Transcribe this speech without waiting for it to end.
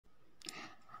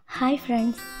Hi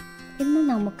friends, ഇന്ന്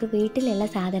നമുക്ക് വീട്ടിലുള്ള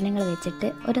സാധനങ്ങൾ വെച്ചിട്ട്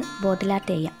ഒരു ബോട്ടിൽ ആർട്ട്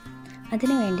ചെയ്യാം.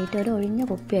 അതിന് വേണ്ടിയിട്ട് ഒരു ഒഴിഞ്ഞ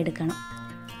കുപ്പി എടുക്കണം.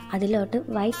 അതിലോട്ട്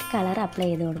വൈറ്റ് കളർ അപ്ലൈ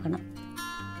ചെയ്ത് കൊടുക്കണം.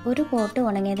 ഒരു കോട്ട്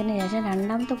ഉണങ്ങിയതിന് ശേഷം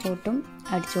രണ്ടാമത്തെ കോട്ടും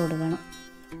അടിച്ചു കൊടുക്കണം.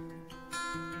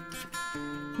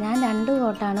 ഞാൻ 2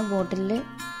 കോട്ടാണ് ബോട്ടിലിൽ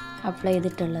അപ്ലൈ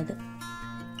ചെയ്തിട്ടുള്ളത്.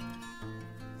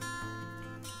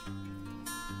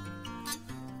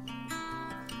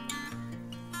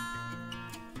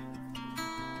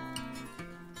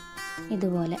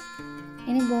 ഇതുപോലെ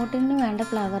ഇനി ബോട്ടിലിന് വേണ്ട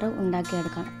ഫ്ലവർ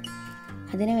ഉണ്ടാക്കിയെടുക്കണം.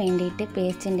 അതിന് വേണ്ടിയിട്ട്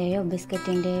പേസ്റ്റിൻ്റെയോ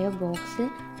ബിസ്ക്കറ്റിൻ്റെയോ ബോക്സ്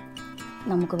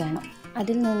നമുക്ക് വേണം.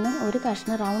 അതിൽ നിന്ന് ഒരു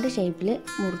കഷ്ണം റൗണ്ട് ഷേപ്പിൽ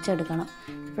മുറിച്ചെടുക്കണം.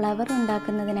 ഫ്ലവർ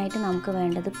ഉണ്ടാക്കുന്നതിനായിട്ട് നമുക്ക്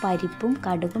വേണ്ടത് പരിപ്പും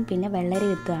കടുകും പിന്നെ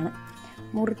വെള്ളരിവിത്തുമാണ്.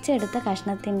 മുറിച്ചെടുത്ത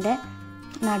കഷ്ണത്തിൻ്റെ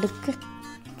നടുക്ക്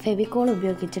ഫെവിക്കോൾ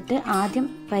ഉപയോഗിച്ചിട്ട് ആദ്യം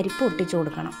പരിപ്പ് ഒട്ടിച്ചു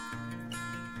കൊടുക്കണം.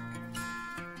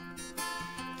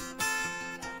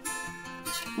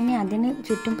 ഇനി അതിന്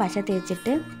ചുറ്റും പശ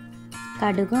തേച്ചിട്ട്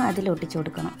കടുകും അതിലൊട്ടിച്ചു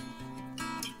കൊടുക്കണം.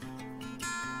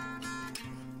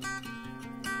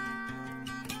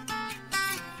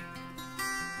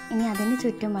 ഇനി അതിന്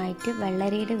ചുറ്റുമായിട്ട്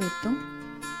വെള്ളരിയുടെ വിത്തും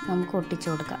നമുക്ക് ഒട്ടിച്ചു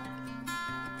കൊടുക്കാം.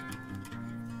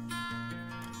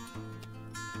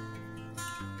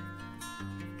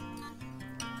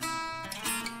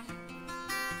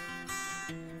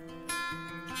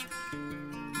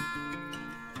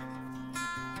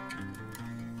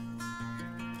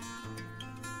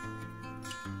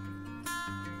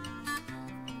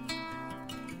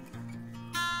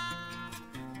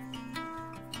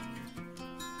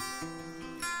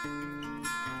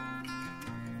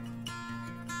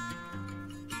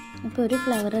 ഇപ്പോൾ ഒരു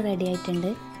ഫ്ലവർ റെഡി ആയിട്ടുണ്ട്.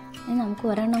 ഇനി നമുക്ക്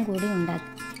ഒരെണ്ണം കൂടി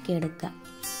ഉണ്ടാക്കിയെടുക്കാം.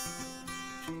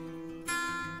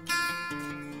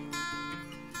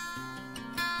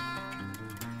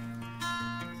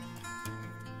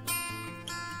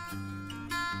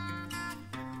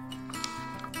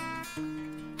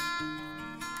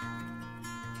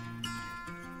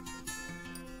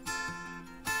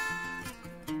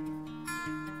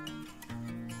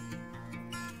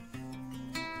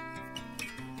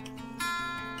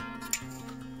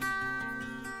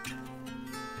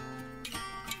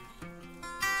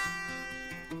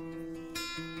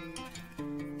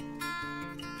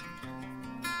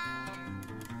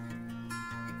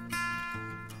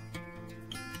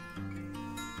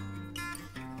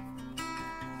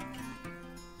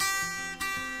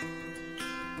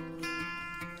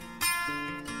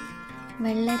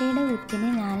 വെള്ളരിയുടെ വിത്തിന്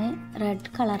ഞാൻ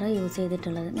റെഡ് കളർ യൂസ്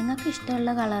ചെയ്തിട്ടുള്ളത്. നിങ്ങൾക്ക്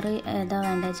ഇഷ്ടമുള്ള കളർ ഏതാ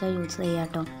വേണ്ടത് വെച്ചാൽ യൂസ് ചെയ്യാം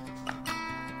കേട്ടോ.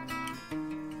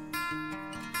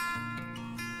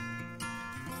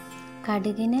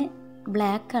 കടുകിന്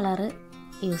ബ്ലാക്ക് കളർ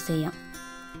യൂസ് ചെയ്യാം.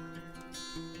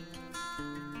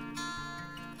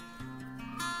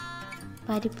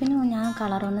 പരിപ്പിന് ഞാൻ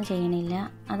കളറൊന്നും ചെയ്യണില്ല.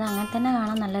 അത് അങ്ങനെ തന്നെ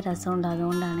കാണാൻ നല്ല രസമുണ്ട്,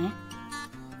 അതുകൊണ്ടാണ്.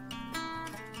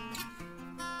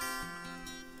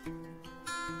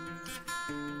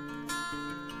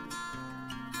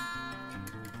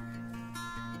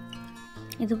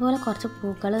 ഇതുപോലെ കുറച്ച്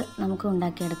പൂക്കൾ നമുക്ക്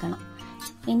ഉണ്ടാക്കിയെടുക്കണം.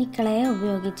 ഇനി ക്ലേ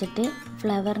ഉപയോഗിച്ചിട്ട്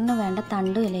ഫ്ലവറിന് വേണ്ട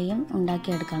തണ്ടും ഇലയും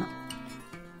ഉണ്ടാക്കിയെടുക്കണം.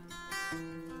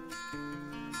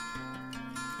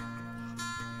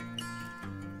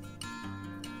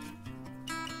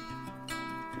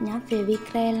 ഞാൻ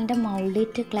ഫെവിക്രയലിൻ്റെ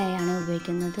മൗൾഡിറ്റ് ക്ലേ ആണ്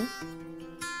ഉപയോഗിക്കുന്നത്.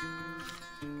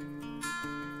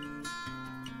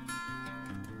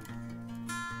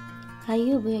 കൈ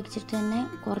ഉപയോഗിച്ചിട്ട് തന്നെ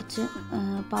കുറച്ച്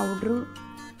പൗഡർ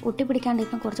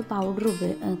ഒട്ടിപ്പിടിക്കാണ്ടിരിക്കാൻ കുറച്ച് പൗഡർ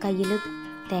കയ്യിൽ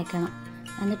തേക്കണം.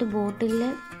 എന്നിട്ട് ബോട്ടിലിൽ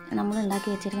നമ്മൾ ഉണ്ടാക്കി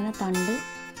വെച്ചിരിക്കുന്ന തണ്ട്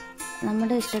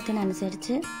നമ്മുടെ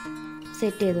ഇഷ്ടത്തിനനുസരിച്ച്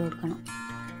സെറ്റ് ചെയ്ത് കൊടുക്കണം.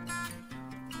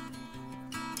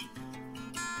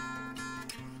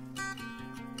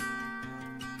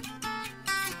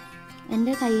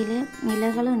 എൻ്റെ കയ്യിൽ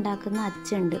ഇലകൾ ഉണ്ടാക്കുന്ന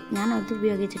അച്ചുണ്ട്. ഞാൻ അത്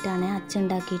ഉപയോഗിച്ചിട്ടാണ്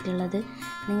അച്ചുണ്ടാക്കിയിട്ടുള്ളത്.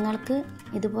 നിങ്ങൾക്ക്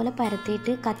ഇതുപോലെ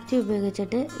പരത്തിയിട്ട് കത്തി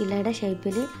ഉപയോഗിച്ചിട്ട് ഇലയുടെ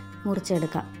ഷേപ്പിൽ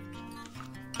മുറിച്ചെടുക്കാം.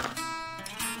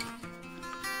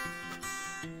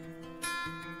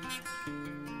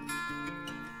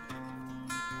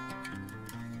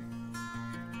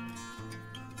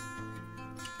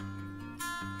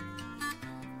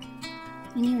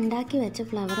 ഇനി ഉണ്ടാക്കി വെച്ച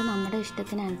ഫ്ലവർ നമ്മുടെ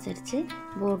ഇഷ്ടത്തിനനുസരിച്ച്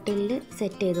ബോട്ടിലിൽ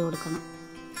സെറ്റ് ചെയ്ത് കൊടുക്കണം.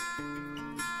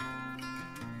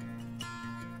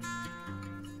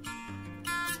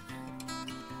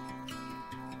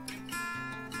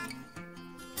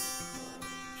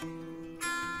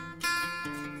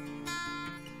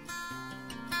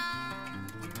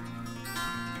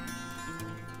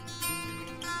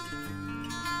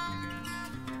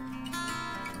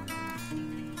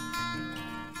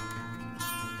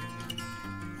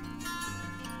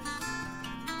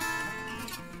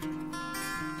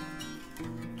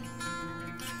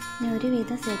 ഞാൻ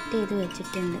ഒരുവിധം സെറ്റ് ചെയ്ത്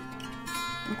വെച്ചിട്ടുണ്ട്.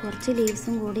 കുറച്ച്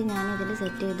ലീവ്സും കൂടി ഞാൻ ഇതിൽ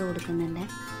സെറ്റ് ചെയ്ത് കൊടുക്കുന്നുണ്ട്.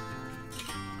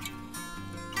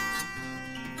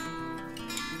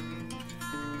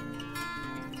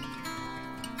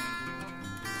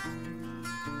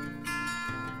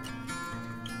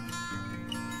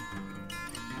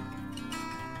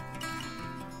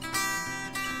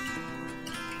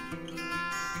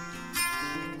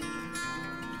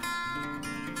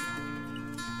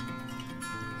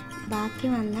 ബാക്കി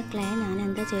വന്ന ക്ലേ ഞാൻ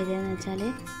എന്താ ചെയ്തതെന്ന് വെച്ചാൽ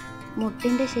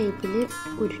മുട്ടിൻ്റെ ഷേപ്പിൽ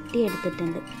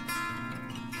ഉരുട്ടിയെടുത്തിട്ടുണ്ട്.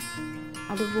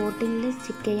 അത് ബോട്ടിലിൽ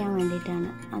സ്റ്റിക്ക് ചെയ്യാൻ വേണ്ടിയിട്ടാണ്.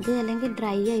 അത് അല്ലെങ്കിൽ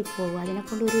ഡ്രൈ ആയി പോകും,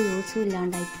 അതിനെക്കൊണ്ട് ഒരു യൂസും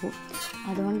ഇല്ലാണ്ടായി പോകും.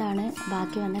 അതുകൊണ്ടാണ്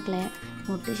ബാക്കി വന്ന ക്ലേ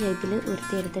മുട്ട് ഷേപ്പിൽ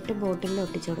ഉരുട്ടിയെടുത്തിട്ട് ബോട്ടിലിൽ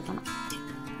ഒട്ടിച്ചു കൊടുക്കണം.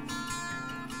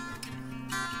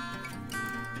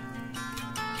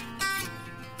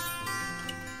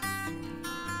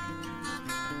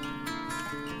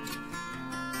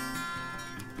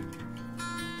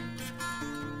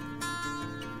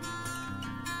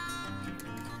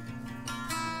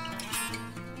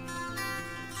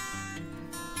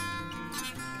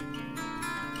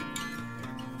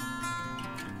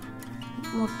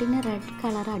 മുട്ടിന് റെഡ്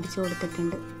കളർ അടിച്ചു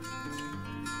കൊടുത്തിട്ടുണ്ട്.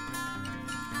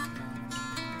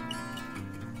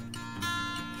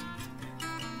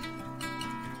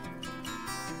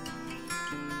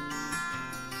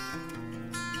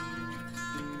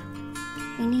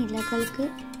 ഇനി ഇലകൾക്ക്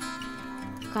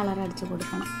കളർ അടിച്ചു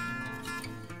കൊടുക്കണം.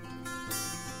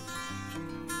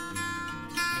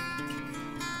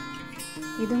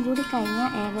 ഇതും കൂടി കഴിഞ്ഞാൽ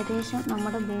ഏകദേശം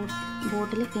നമ്മുടെ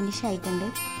ബോട്ടിൽ ഫിനിഷ് ആയിട്ടുണ്ട്.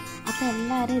 അപ്പോൾ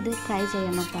എല്ലാവരും ഇത് ട്രൈ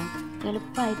ചെയ്യണം കേട്ടോ.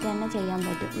 എളുപ്പമായിട്ട് തന്നെ ചെയ്യാൻ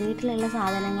പറ്റും. വീട്ടിലുള്ള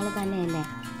സാധനങ്ങൾ തന്നെയല്ലേ.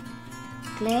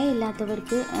 ക്ലേ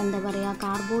ഇല്ലാത്തവർക്ക് എന്താ പറയുക,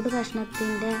 കാർഡ്ബോർഡ്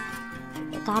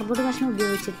കഷ്ണം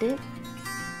ഉപയോഗിച്ചിട്ട്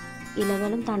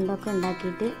ഇലകളും തണ്ടൊക്കെ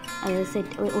ഉണ്ടാക്കിയിട്ട് അത്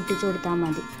ഒട്ടിച്ചു കൊടുത്താൽ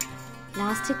മതി.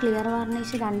 ലാസ്റ്റ് ക്ലിയർ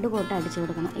വാർണിഷ് 2 കോട്ട് അടിച്ചു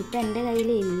കൊടുക്കണം. ഇപ്പം എൻ്റെ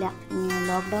കയ്യിൽ ഇല്ല,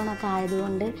 ലോക്ക്ഡൗൺ ഒക്കെ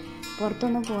ആയതുകൊണ്ട്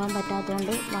പുറത്തൊന്നും പോകാൻ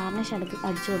പറ്റാത്തതുകൊണ്ട് വാർണിഷ്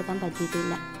അടിച്ചു കൊടുക്കാൻ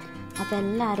പറ്റിയിട്ടില്ല. അപ്പോൾ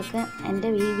എല്ലാവർക്കും എൻ്റെ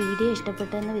ഈ വീഡിയോ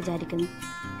ഇഷ്ടപ്പെട്ടെന്ന് വിചാരിക്കുന്നു.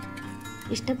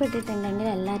 ഇഷ്ടപ്പെട്ടിട്ടുണ്ടെങ്കിൽ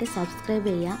എല്ലാവരും സബ്സ്ക്രൈബ്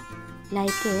ചെയ്യുക,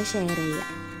 ലൈക്ക് ചെയ്യുക, ഷെയർ ചെയ്യുക.